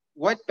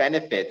what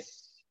benefits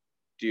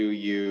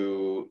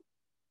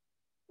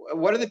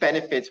what are the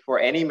benefits for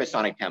any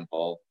Masonic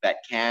temple that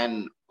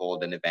can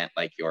hold an event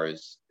like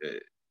yours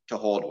to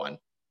hold one?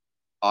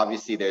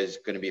 Obviously, there's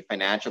going to be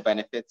financial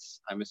benefits,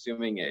 I'm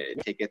assuming,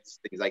 tickets,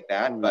 things like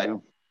that. But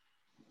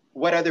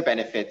what other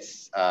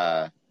benefits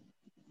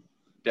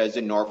does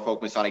the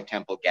Norfolk Masonic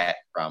Temple get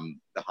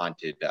from the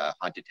haunted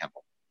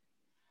temple?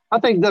 I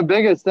think the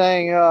biggest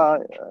thing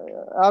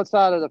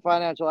outside of the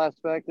financial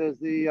aspect is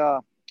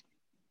the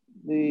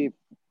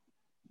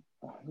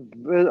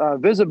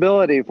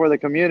visibility for the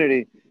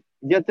community.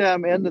 Get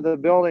them into the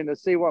building to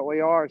see what we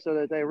are, so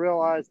that they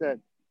realize that,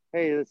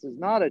 hey, this is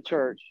not a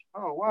church.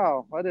 Oh,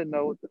 wow, I didn't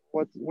know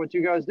what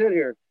you guys did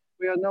here.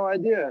 We had no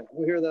idea.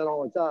 We hear that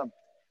all the time.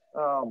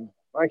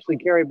 I actually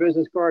carry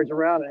business cards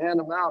around and hand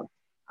them out,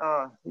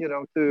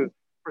 to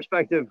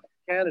prospective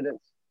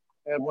candidates.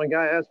 And one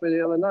guy asked me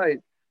the other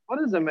night,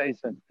 "What is a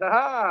Mason?"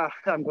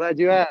 I'm glad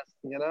you asked.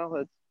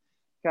 That's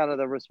kind of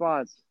the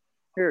response.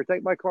 Here,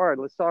 take my card.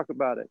 Let's talk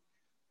about it.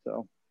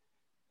 So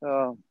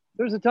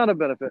there's a ton of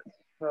benefits.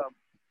 I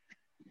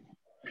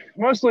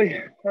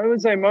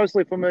would say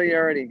mostly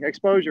familiarity,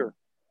 exposure,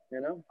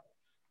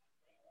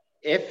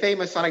 If a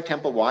Masonic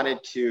temple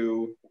wanted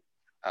to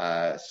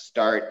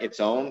start its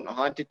own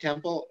haunted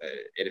temple,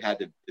 it had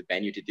the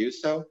venue to do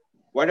so.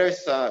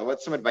 What's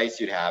some advice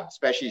you'd have,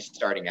 especially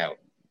starting out?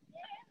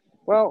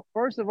 Well,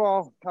 first of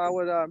all, I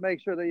would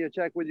make sure that you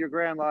check with your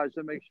Grand Lodge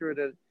to make sure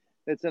that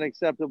it's an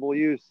acceptable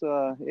use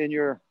in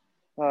your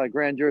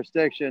grand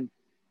jurisdiction.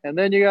 And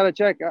then you got to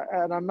check,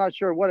 and I'm not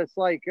sure what it's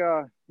like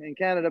in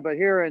Canada, but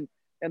here in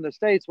the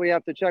States, we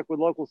have to check with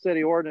local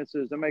city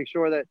ordinances to make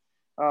sure that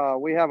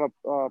we have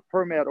a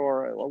permit,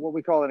 or what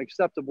we call an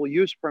acceptable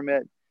use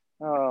permit,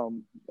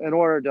 in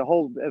order to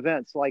hold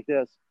events like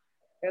this.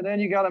 And then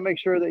you got to make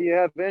sure that you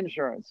have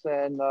insurance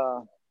and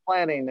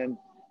planning and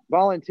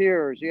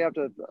volunteers. You have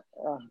to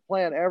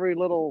plan every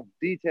little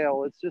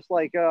detail. It's just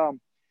like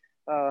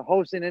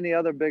hosting any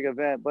other big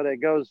event, but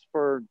it goes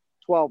for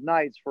 12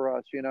 nights for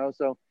us,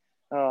 So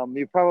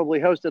you probably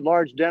hosted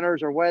large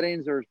dinners or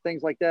weddings or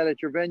things like that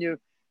at your venue.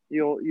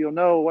 You'll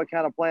know what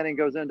kind of planning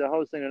goes into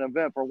hosting an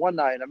event for one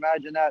night.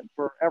 Imagine that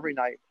for every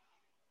night.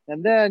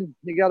 And then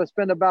you got to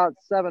spend about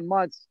 7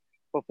 months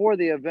before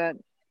the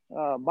event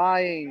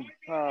buying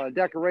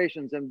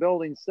decorations and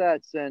building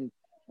sets, and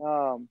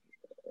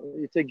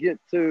to get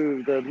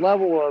to the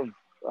level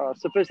of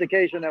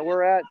sophistication that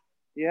we're at,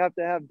 you have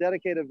to have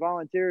dedicated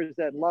volunteers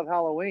that love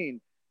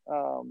Halloween.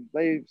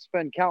 They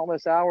spend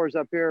countless hours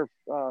up here,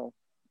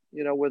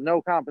 with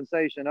no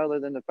compensation other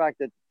than the fact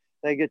that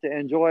they get to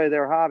enjoy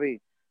their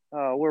hobby.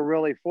 We're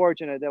really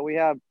fortunate that we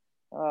have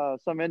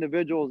some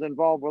individuals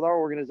involved with our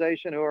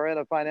organization who are in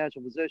a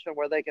financial position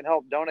where they can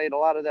help donate a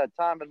lot of that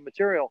time and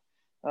material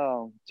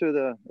to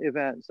the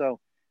event. So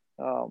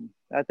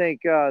I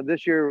think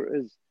this year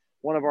is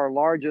one of our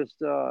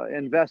largest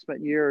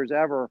investment years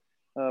ever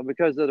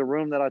because of the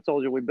room that I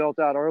told you we built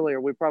out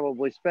earlier. We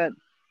probably spent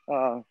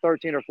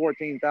 $13,000 or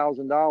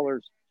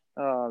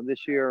 $14,000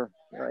 this year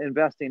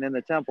investing in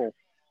the temple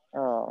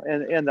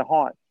and in the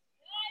haunt.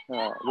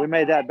 We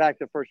made that back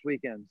the first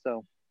weekend,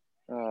 so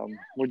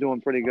we're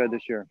doing pretty good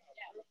this year.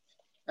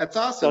 That's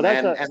awesome. So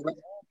that's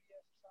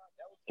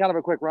kind of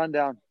a quick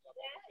rundown.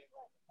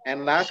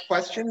 And last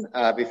question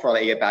before I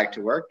let you get back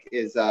to work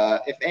is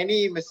if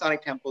any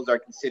Masonic temples are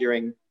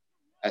considering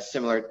a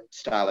similar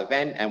style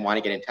event and want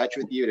to get in touch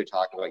with you to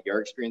talk about your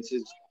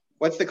experiences,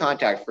 what's the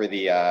contact for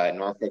the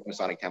Norfolk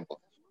Masonic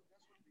Temple?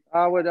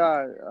 I would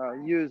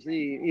use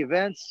the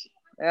events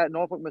at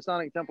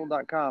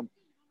norfolkmasonictemple.com.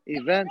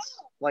 Events,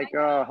 like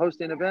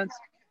hosting events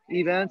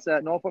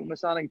at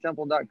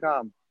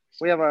norfolkmasonictemple.com.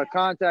 We have a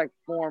contact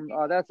form.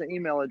 That's an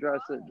email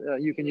address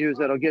that you can use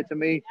that'll get to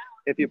me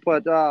if you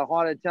put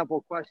haunted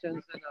temple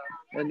questions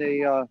in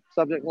the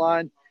subject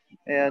line,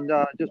 and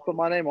just put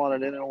my name on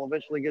it, and it'll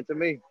eventually get to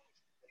me.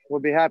 We'll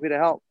be happy to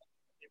help.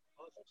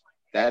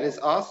 That is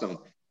awesome.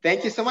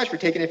 Thank you so much for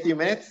taking a few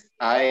minutes.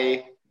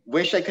 I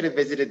wish I could have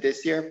visited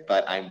this year,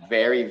 but I'm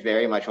very,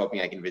 very much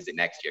hoping I can visit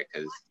next year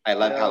because I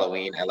love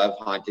Halloween. I love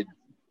haunted.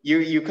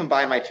 You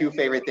combine my two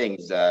favorite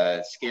things,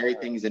 scary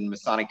things and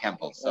Masonic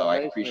temples. So I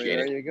appreciate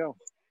it. There you go.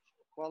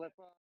 Well, if